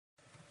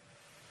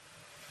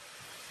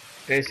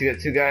Okay, so you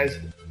got two guys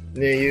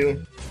near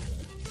you.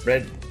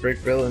 Red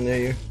brick building near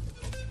you.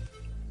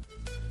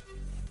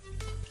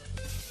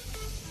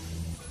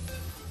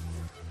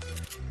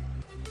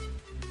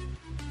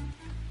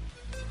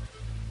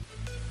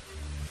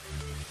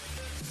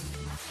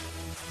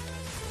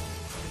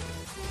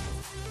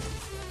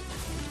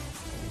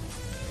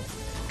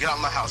 Get out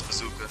of my house,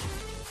 bazooka.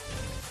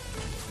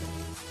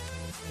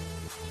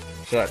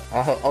 Shut.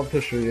 I'll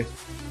push for you.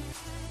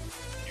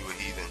 You a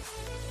heathen.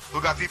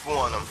 Who got people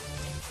on them?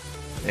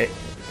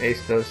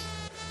 Ace does.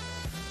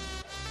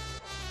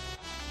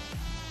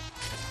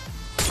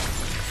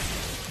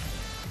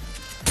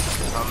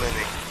 How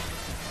many?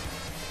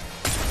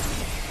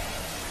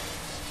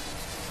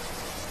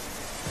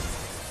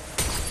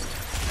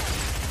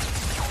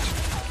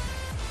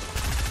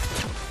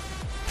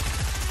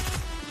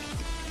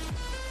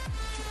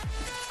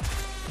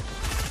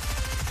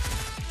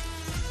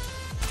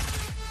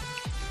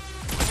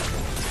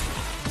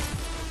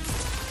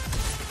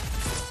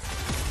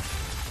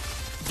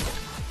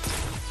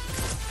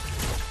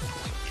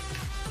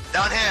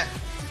 Down here.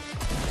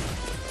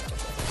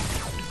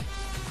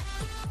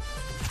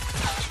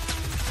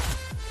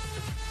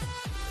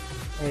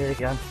 Here you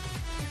go.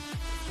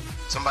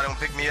 Somebody wanna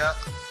pick me up?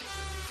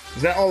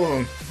 Is that all of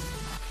them?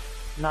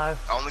 No. I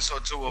only saw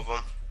two of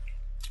them.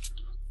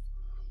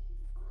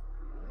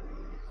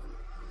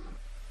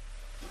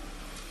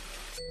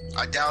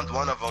 I downed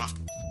one of them.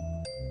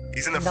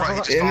 He's in the front. He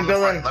just fell in the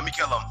front. Let me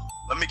kill him.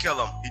 Let me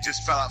kill him. He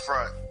just fell out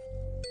front.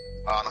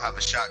 Oh, I don't have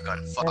a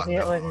shotgun. Fuck.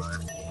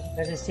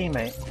 There's his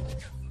teammate.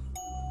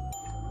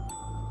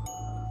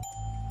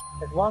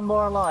 There's one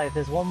more alive.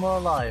 There's one more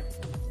alive.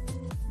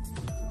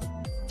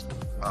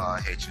 Oh,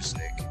 I hate you,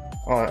 Snake.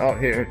 Oh,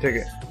 here, take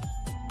it.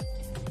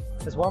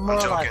 There's one more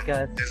alive,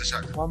 guys. There's a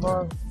shotgun. One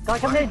more. Guy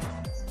coming in!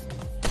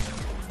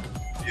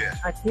 Yeah.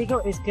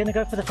 Deagle is gonna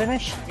go for the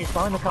finish. He's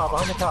behind the car,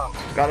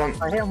 Got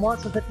him. I hit him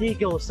once with the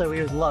Deagle, so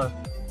he was low.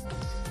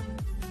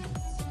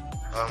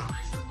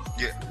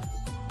 Yeah.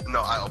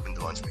 No, I opened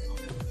the lunch meat.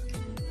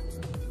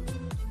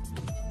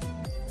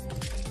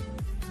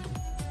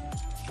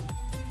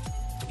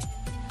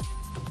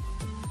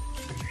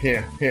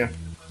 Here.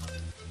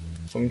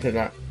 Come to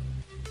that.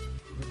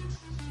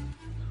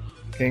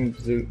 King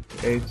Zoot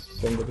aids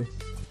somebody.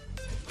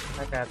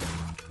 I grabbed it.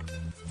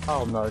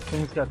 Oh no,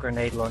 King's got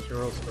grenade launcher,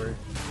 we're all screwed.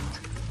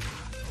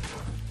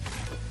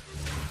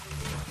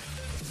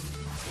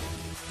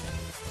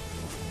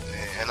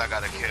 And I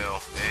got a kill.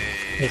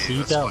 Hey, Yes, you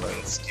let's don't.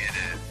 fucking skid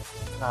it.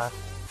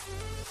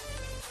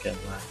 Get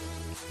that.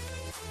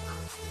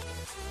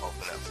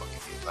 Open that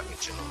fucking gate like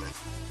a gentleman.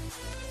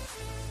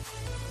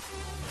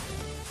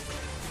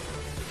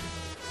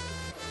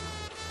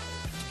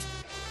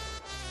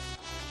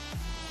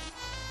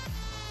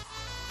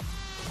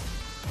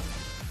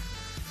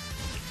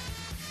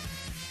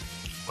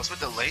 What's with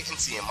the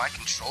latency in my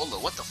controller?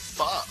 What the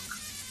fuck?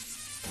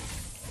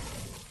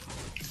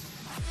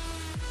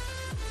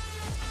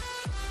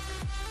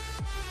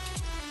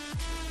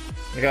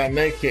 I got a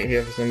med kit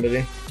here for somebody.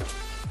 Me,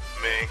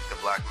 the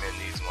black man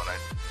needs one.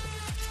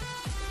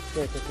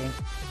 Good, King.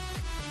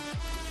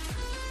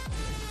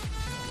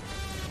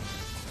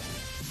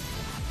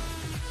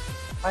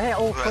 I hit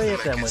all three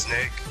of them with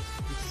Snake.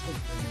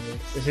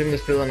 It's in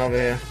this building over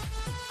here.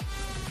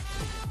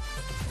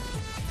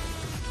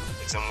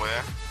 It's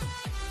somewhere.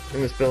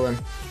 In this building.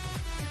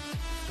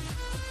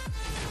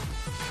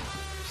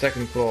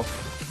 Second floor.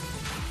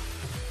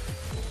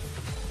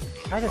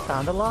 I just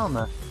found a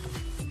llama.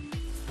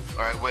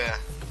 Alright, where?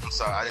 I'm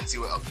sorry, I didn't see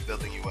what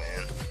building you were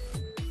in.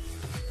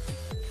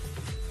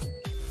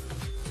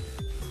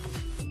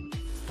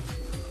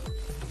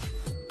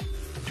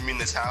 You mean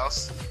this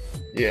house?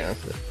 Yeah,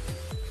 that's it.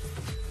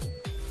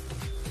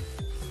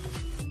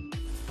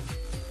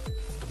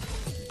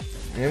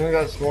 Anyone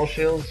got small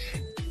shields?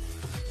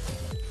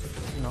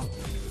 No.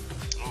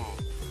 Ooh.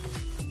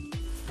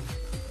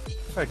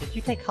 Sorry, did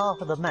you take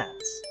half of the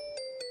mats?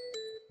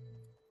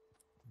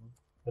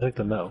 I took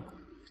the no.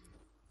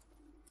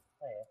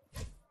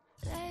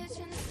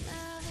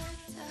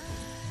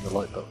 The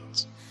light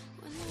buttons.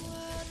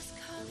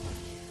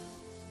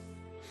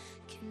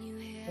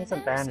 There's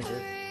some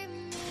bandages.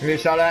 Give me a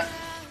shot at.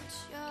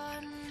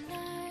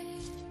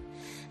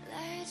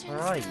 Where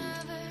are you?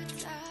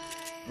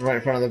 Right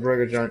in front of the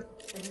burger joint.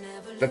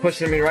 They're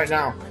pushing me right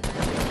now.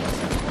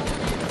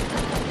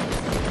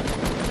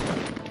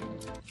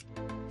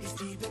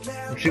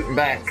 I'm shooting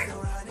back.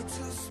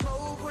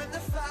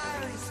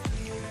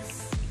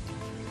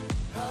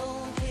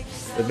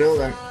 The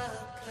building.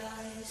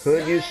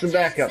 Could use some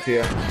backup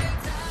here.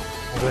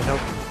 Will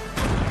help?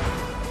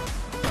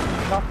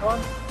 Knock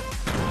one.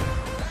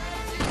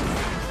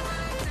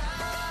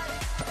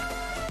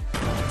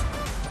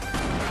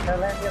 Can I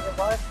land the other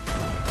side?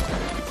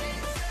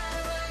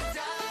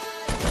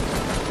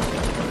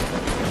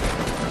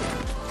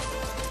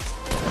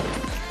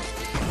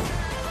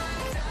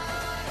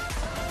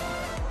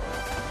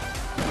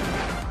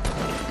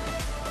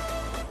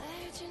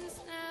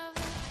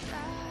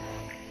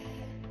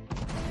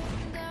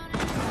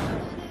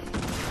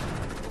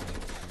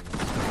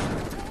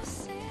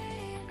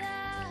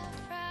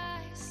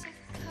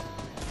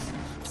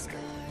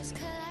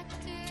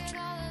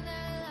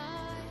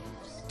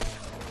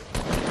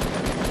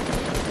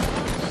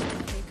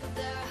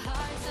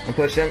 I'm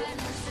pushing.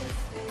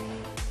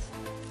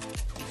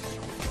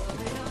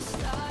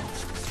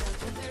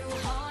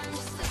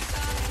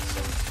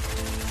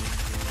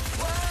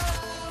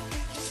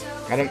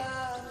 Got him.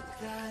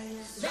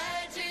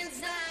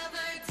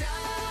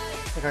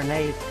 The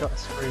grenade got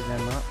screwed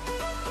in that.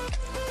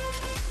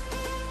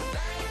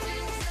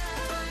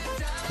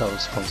 That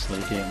was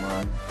constantly getting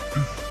run.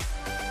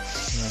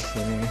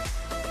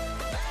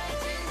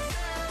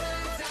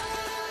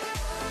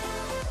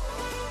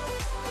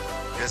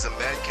 There's a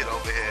med kit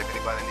over here if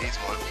anybody needs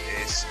one.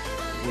 Ace.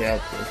 Yeah,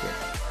 I'll take it.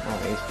 Oh,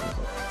 Ace needs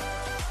it.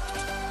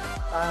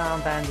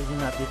 I'm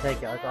bandaging up, you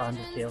take it, I got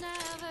 100 heal.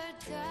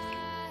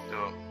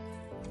 Do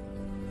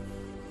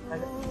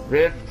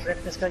Rift.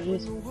 Rift just got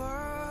used.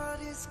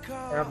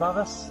 They're above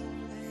us.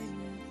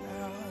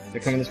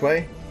 They're coming this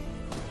way.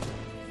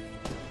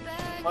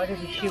 Why did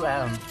you shoot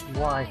at them?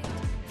 Why?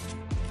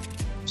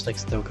 Looks like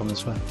still coming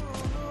this way.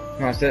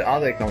 No, I said, are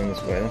they coming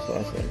this way? That's what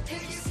I said.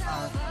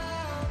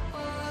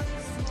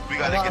 We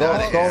gotta get out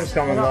of here. Storm's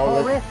coming I got though.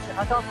 Portal Rift!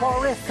 I got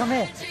Portal Rift, come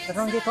here!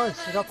 Everyone get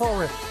close, I got Portal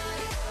Rift!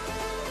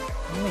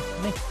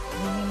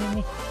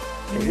 Me.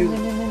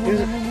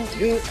 Use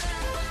it.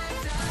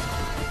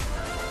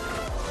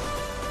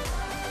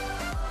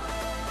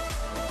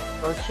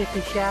 Go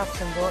Shifty shafts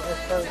and go,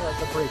 let's go,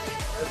 the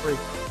bridge.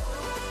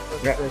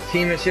 Got the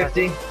team of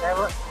Shifty.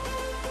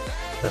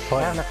 They're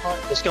fighting.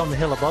 Let's go on the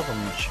hill above them.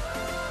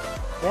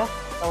 Yeah,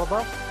 all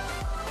above.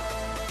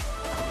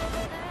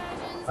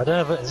 I don't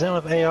have. Does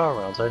anyone have AR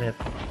rounds? I only have.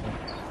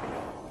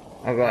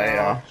 I've got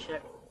AR.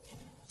 Shit.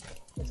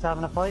 Just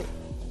having a fight.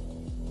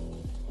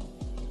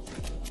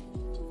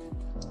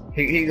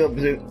 He got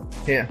bazoo.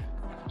 Here.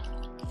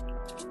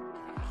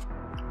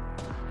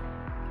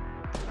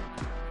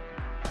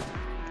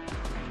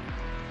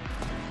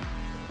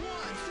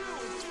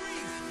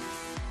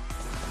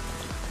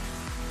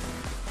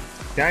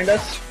 Behind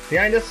us!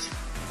 Behind us!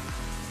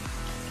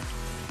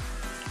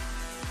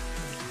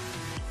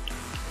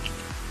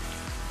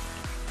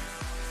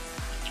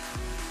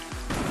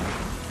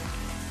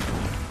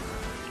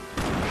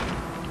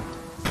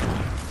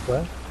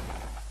 Where?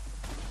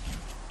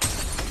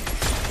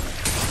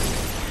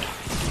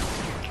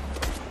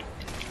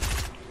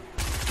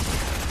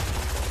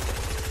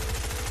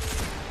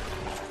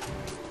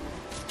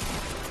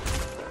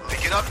 Let me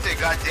get up there,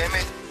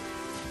 goddammit.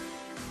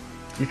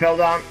 You fell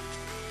down.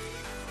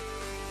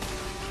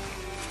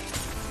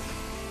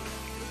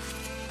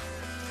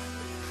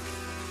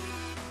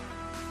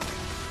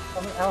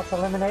 Someone else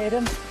eliminated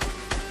him.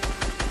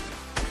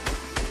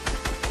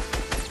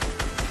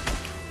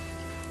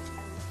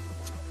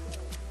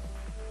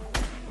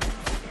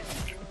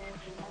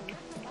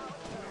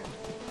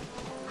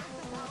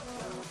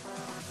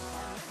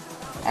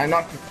 I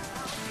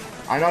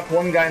knocked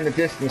one guy in the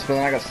distance, but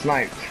then I got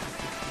sniped.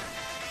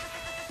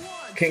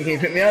 King, can you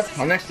pick me up?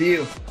 I'm next to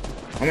you.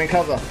 I'm in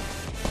cover.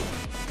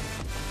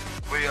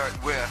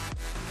 Where?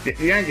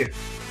 Behind you.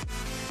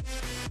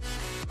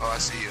 Oh, I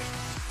see you.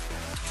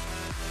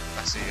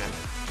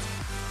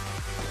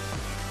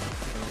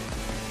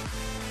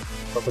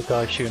 Got the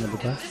guy shooting at the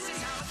back.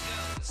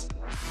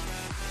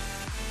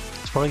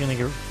 It's probably gonna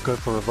go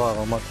for a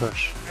revival. I might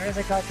push. There is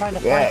a guy trying to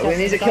flank Yeah, us. we need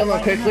to There's a kill guy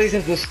him quickly flanking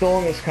because the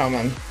storm is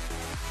coming. us.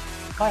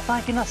 Guy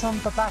flanking us on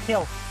the back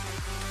hill.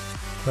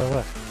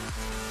 Where?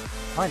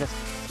 Behind us.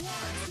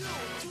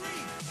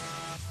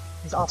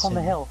 He's up on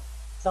the hill.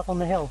 He's up on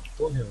the hill.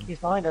 What hill? He's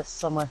behind us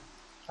somewhere.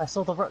 I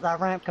saw that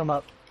ramp come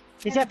up.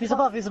 He's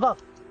above, he's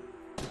above.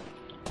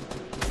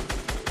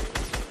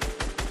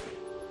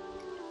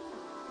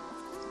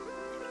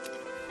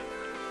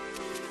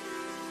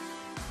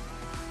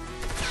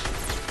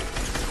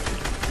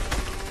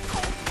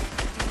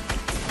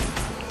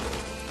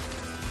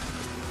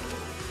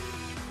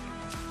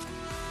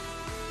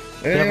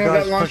 Anyone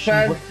got launch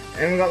pad?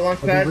 Anyone got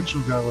launch pad? Which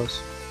guy was?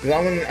 Cause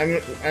I'm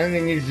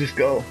gonna need to just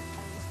go.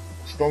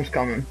 Storm's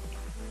coming.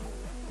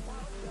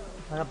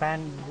 I got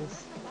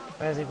bandages.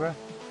 Where is he, bro?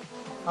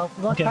 Oh,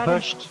 launch Get pad.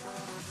 pushed.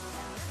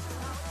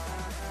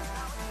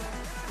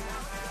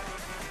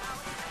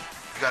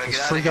 You gotta There's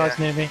get out 3 of guys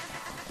here. near me.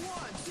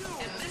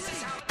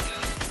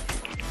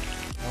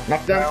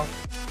 Knocked down.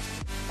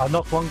 I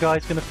knocked one guy.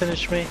 He's gonna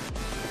finish me.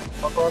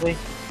 My body.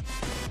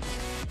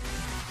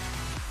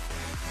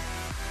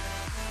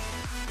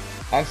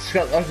 I've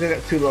got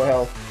 2 low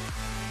health.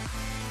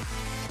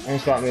 I'm gonna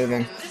start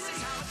moving.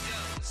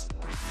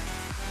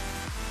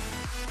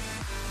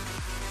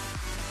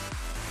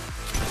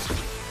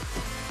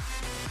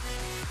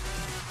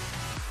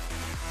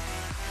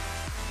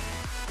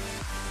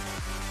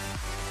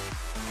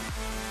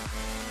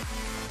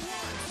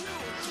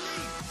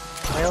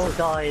 They all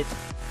died.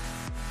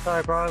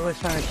 Sorry, bro. I was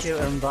trying to shoot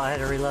him, but I had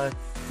to reload.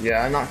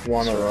 Yeah, I knocked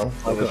one of them.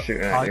 I was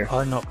shooting at you.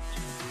 I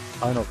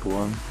knocked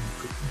one.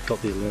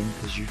 Got the limb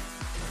because you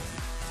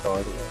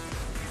died.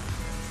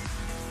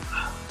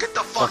 Get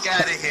the fuck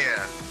out of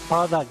here!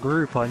 Part of that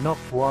group, I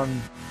knocked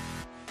one.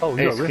 Oh, you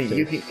Hey, got a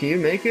rift. can you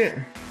make it?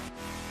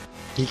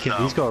 He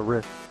can. He's got a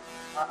rift.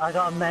 I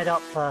got a med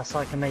up so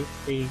I can make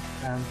the.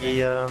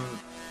 Yeah,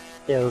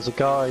 there was a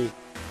guy.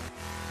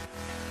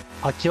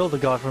 I killed the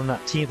guy from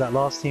that team, that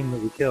last team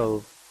that we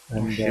killed.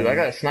 And, oh, shoot, I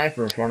got a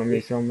sniper in front of me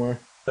somewhere.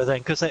 But then,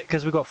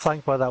 because we got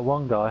flanked by that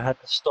one guy, I had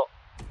to stop.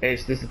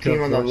 Ace, there's a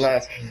team on the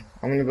left.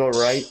 I'm gonna go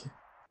right.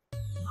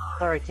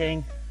 Sorry,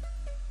 King.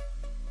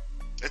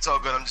 It's all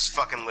good. I'm just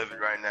fucking livid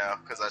right now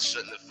because I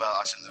shouldn't have fell.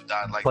 I shouldn't have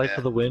died like Play that.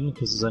 for the win,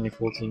 because there's only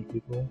 14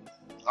 people.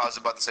 I was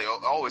about to say,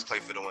 always play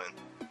for the win.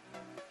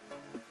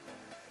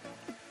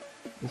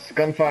 There's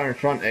gunfire in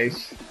front,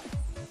 Ace.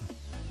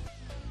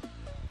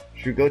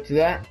 Should we go to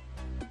that?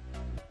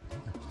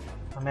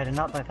 I made a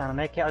knock, I found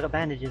a medkit. I got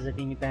bandages if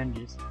you need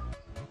bandages.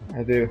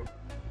 I do.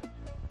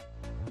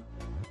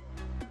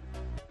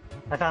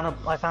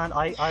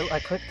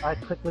 I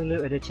quickly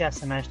looted a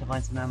chest and managed to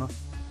find some ammo.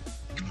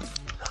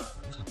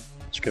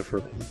 Let's go for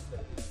a bit.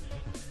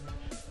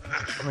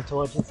 Coming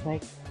towards you,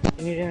 Snake.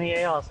 You need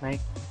any AR, Snake?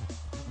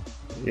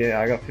 Yeah,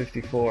 I got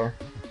 54.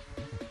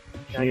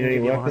 Yeah, Do you need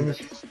any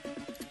weapons?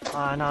 No,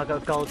 I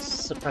got a gold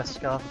suppressed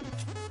scarf.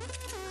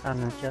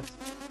 And a chest.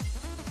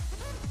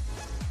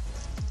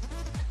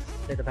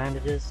 Take the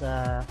bandages,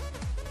 there's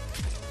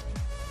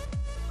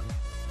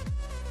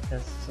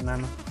some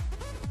ammo.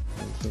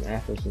 And some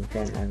apples in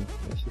front, and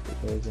let's see if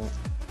it goes up.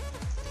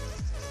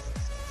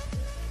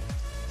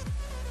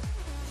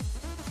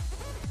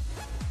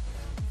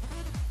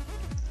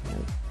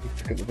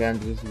 Pick up the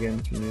bandages again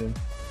if you need them.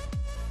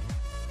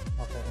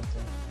 I'll take them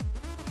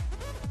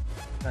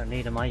too. Don't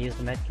need them, I used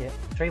the medkit.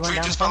 Tree went Tree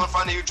down just the fell in front.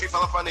 front of you. Tree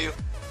fell in front of you.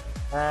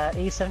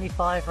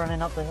 E75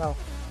 running up the hill.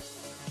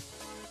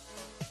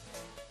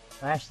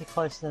 I'm actually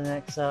close to the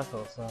next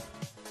circle, so...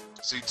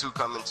 See two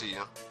coming to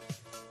you.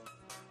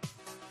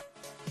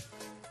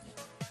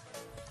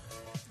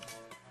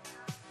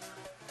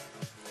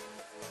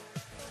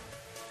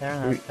 They're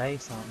in that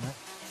base, aren't they?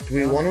 Do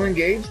we want to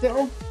engage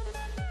though?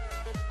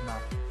 No.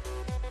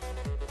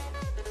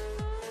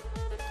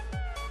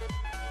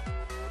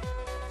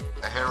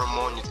 I hear him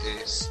on you,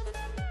 Ace.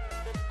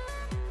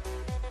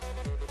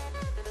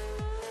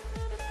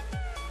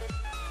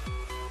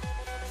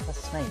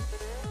 That's Snake.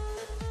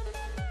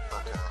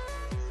 Okay.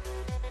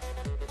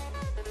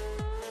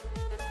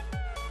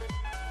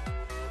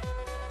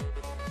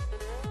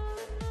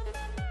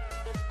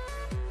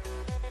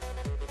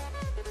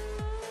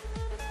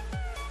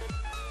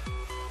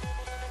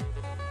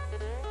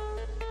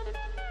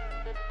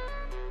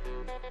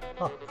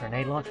 Oh,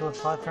 grenade launcher with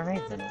 5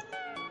 grenades in it.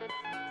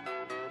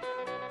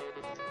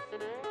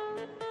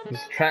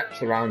 There's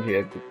traps around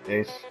here,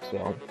 Ace,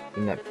 so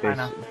in that base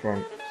in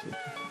front. So,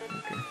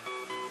 okay.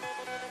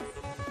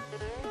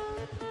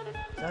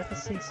 Did I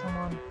just see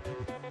someone?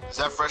 Is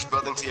that fresh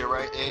building to your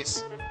right,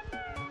 Ace?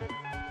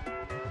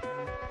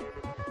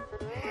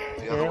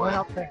 The Yeah, other they way? went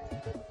up there.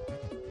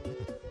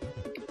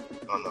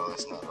 Oh no,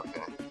 that's not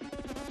okay.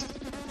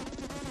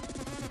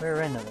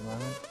 We're in at the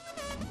moment.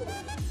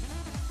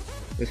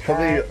 There's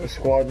probably a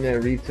squad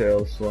near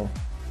retail, so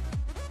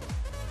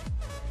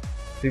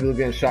people are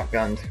getting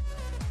shotgunned.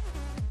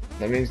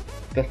 That means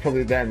that's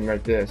probably them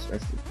right there. So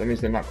that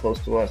means they're not close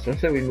to us. So I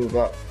say we move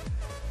up.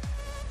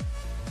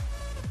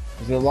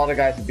 There's a lot of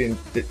guys that have been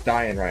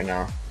dying right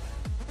now.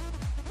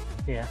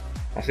 Yeah.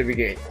 I say we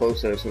get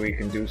closer so we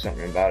can do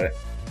something about it.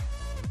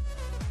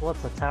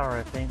 What's the tower,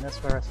 I think? That's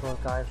where I saw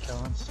guys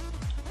going.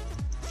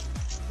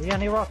 Do you got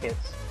any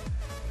rockets?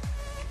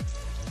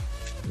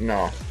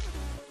 No.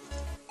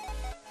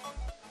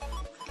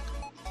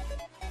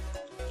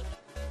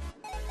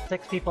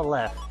 Six people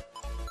left.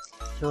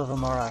 2 of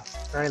them are us.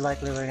 Very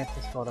likely we're going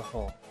to squad of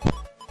 4.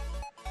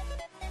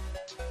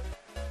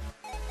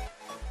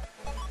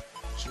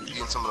 Should be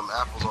getting some of them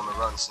apples on the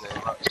run, Snake.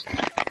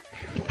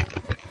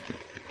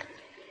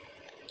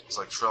 It's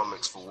like trail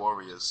mix for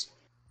warriors.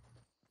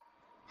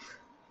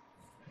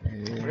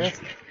 Really?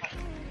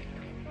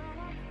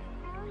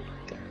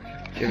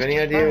 Do you have any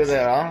idea where they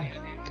are?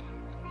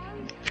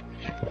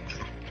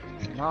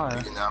 No.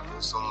 Getting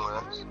apples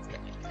somewhere.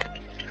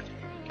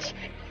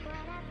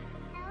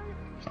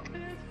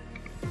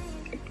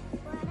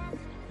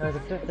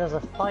 There's a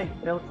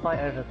build fight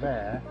over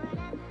there.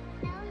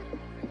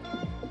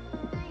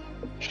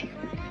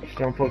 Just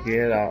don't poke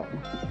your head out.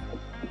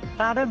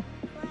 Found him!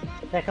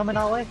 They're coming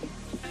our way.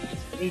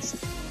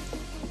 East.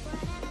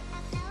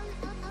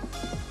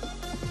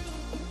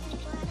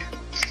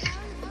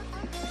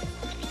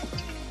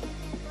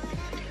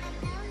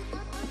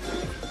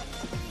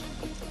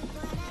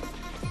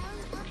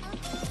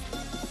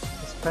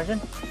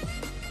 Suppression.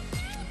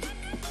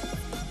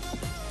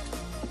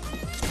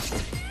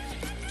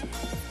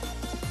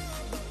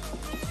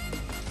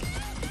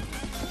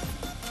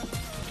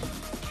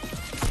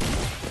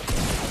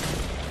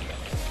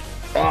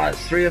 Oh,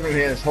 there's 3 of them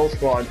here, this whole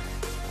squad.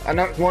 I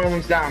know one of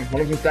them's down,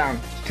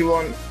 It's 2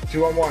 on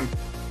 1.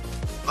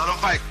 Let them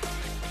fight.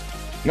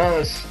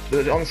 No,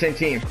 they're on the same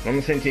team. They're on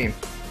the same team.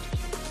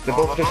 They're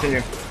both pushing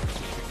you.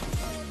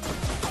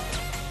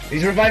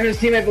 He's reviving his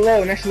teammate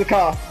below, next to the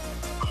car.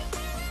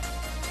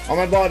 On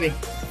my body.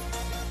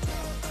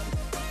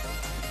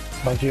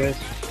 Thank you, guys.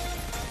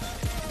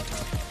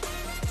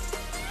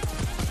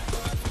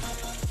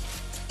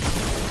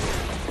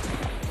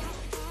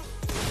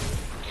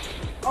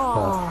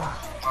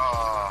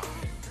 Oh.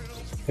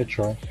 Good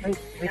try.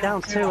 We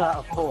down 2 out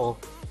of 4.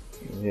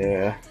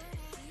 Yeah.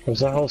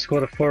 Was that whole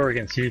squad of 4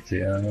 against you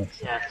two?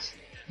 Yes.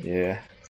 Yeah.